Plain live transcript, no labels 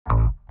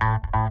This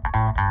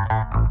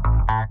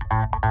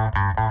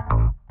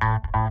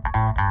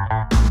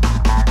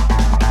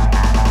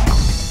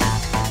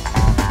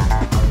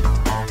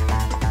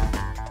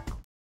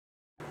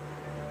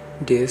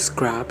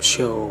graph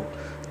shows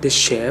the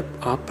shape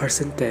of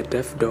percentage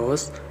of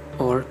dose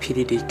or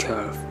PDD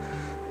curve.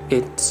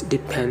 It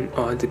depends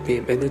on the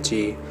beam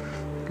energy,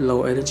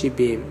 low energy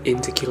beam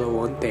into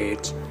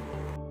kilovoltage.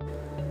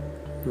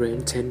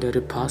 Rain tender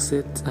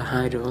deposits a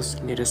high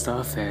dose near the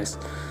surface,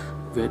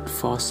 which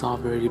falls off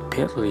very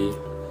rapidly,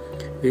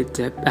 with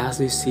depth as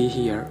you see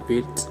here,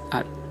 with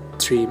at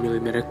 3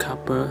 mm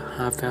copper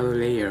half value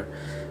layer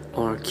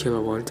or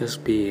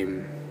kilovoltage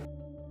beam.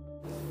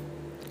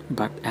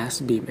 But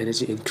as beam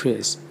energy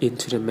increases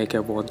into the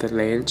megavoltage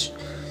range,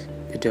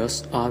 the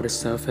dose of the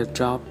surface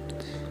drops,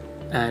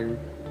 and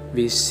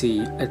we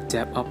see a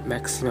depth of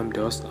maximum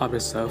dose of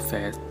the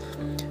surface,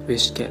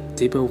 which gets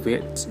deeper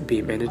with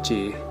beam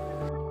energy.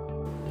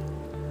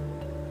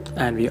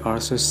 And we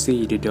also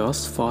see the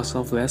dose falls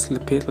off less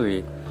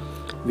rapidly,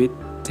 with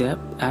depth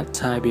at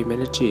high beam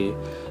energy,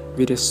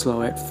 with a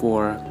slow at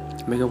 4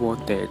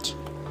 megavoltage.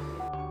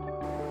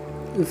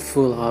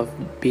 Full of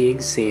being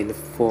seen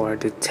for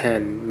the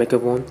 10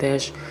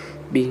 megavoltage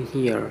being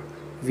here,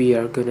 we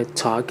are gonna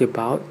talk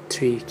about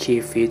 3 key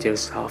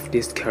features of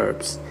these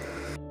curves.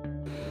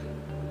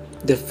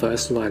 The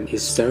first one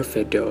is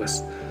surface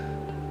dose.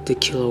 The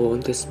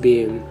kilovoltage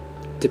beam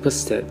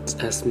deposits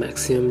as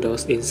maximum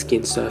dose in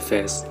skin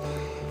surface.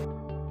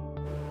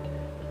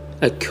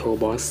 A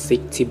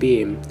cobalt-60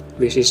 beam,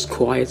 which is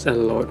quite a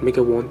low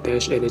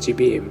megavoltage energy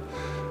beam,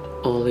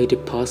 only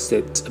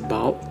deposits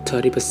about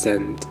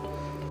 30%.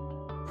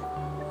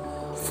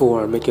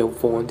 4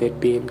 megavoltage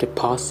beam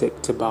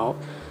deposits about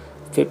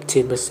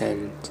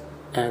 15%,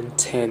 and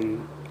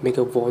 10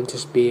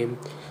 megavoltage beam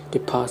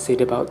deposit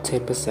about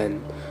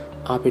 10%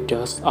 of the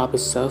dose of the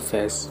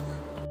surface.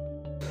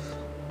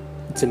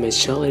 The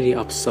majority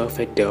of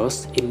surface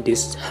dose in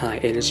this high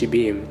energy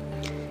beam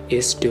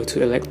is due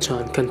to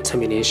electron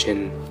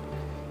contamination.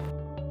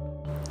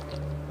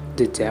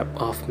 The depth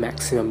of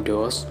maximum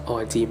dose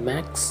or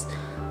Dmax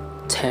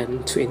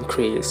tend to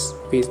increase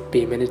with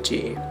beam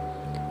energy.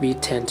 We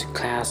tend to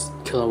class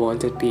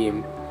kilovoltage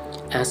beam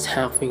as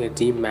having a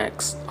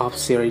Dmax of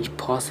 0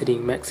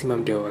 depositing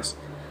maximum dose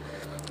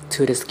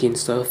to the skin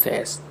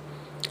surface.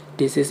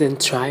 This is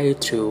entirely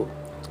true,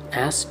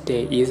 as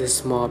there is a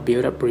small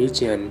build-up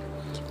region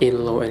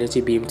in low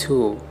energy beam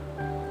too.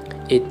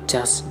 It's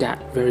just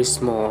that very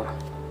small.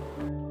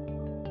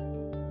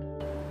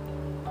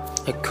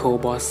 A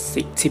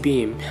cobalt-60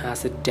 beam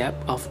has a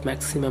depth of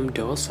maximum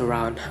dose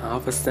around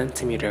half a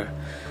centimeter.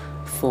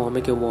 4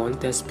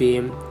 megavoltage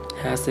beam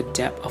has a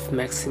depth of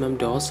maximum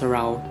dose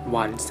around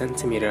 1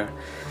 centimeter.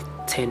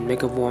 10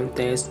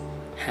 megavoltage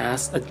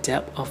has a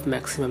depth of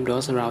maximum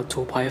dose around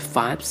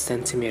 2.5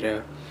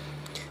 centimeter.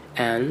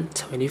 And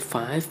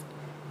 25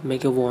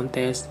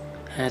 megavoltage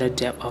had a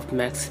depth of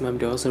maximum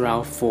dose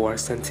around 4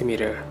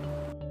 centimeter.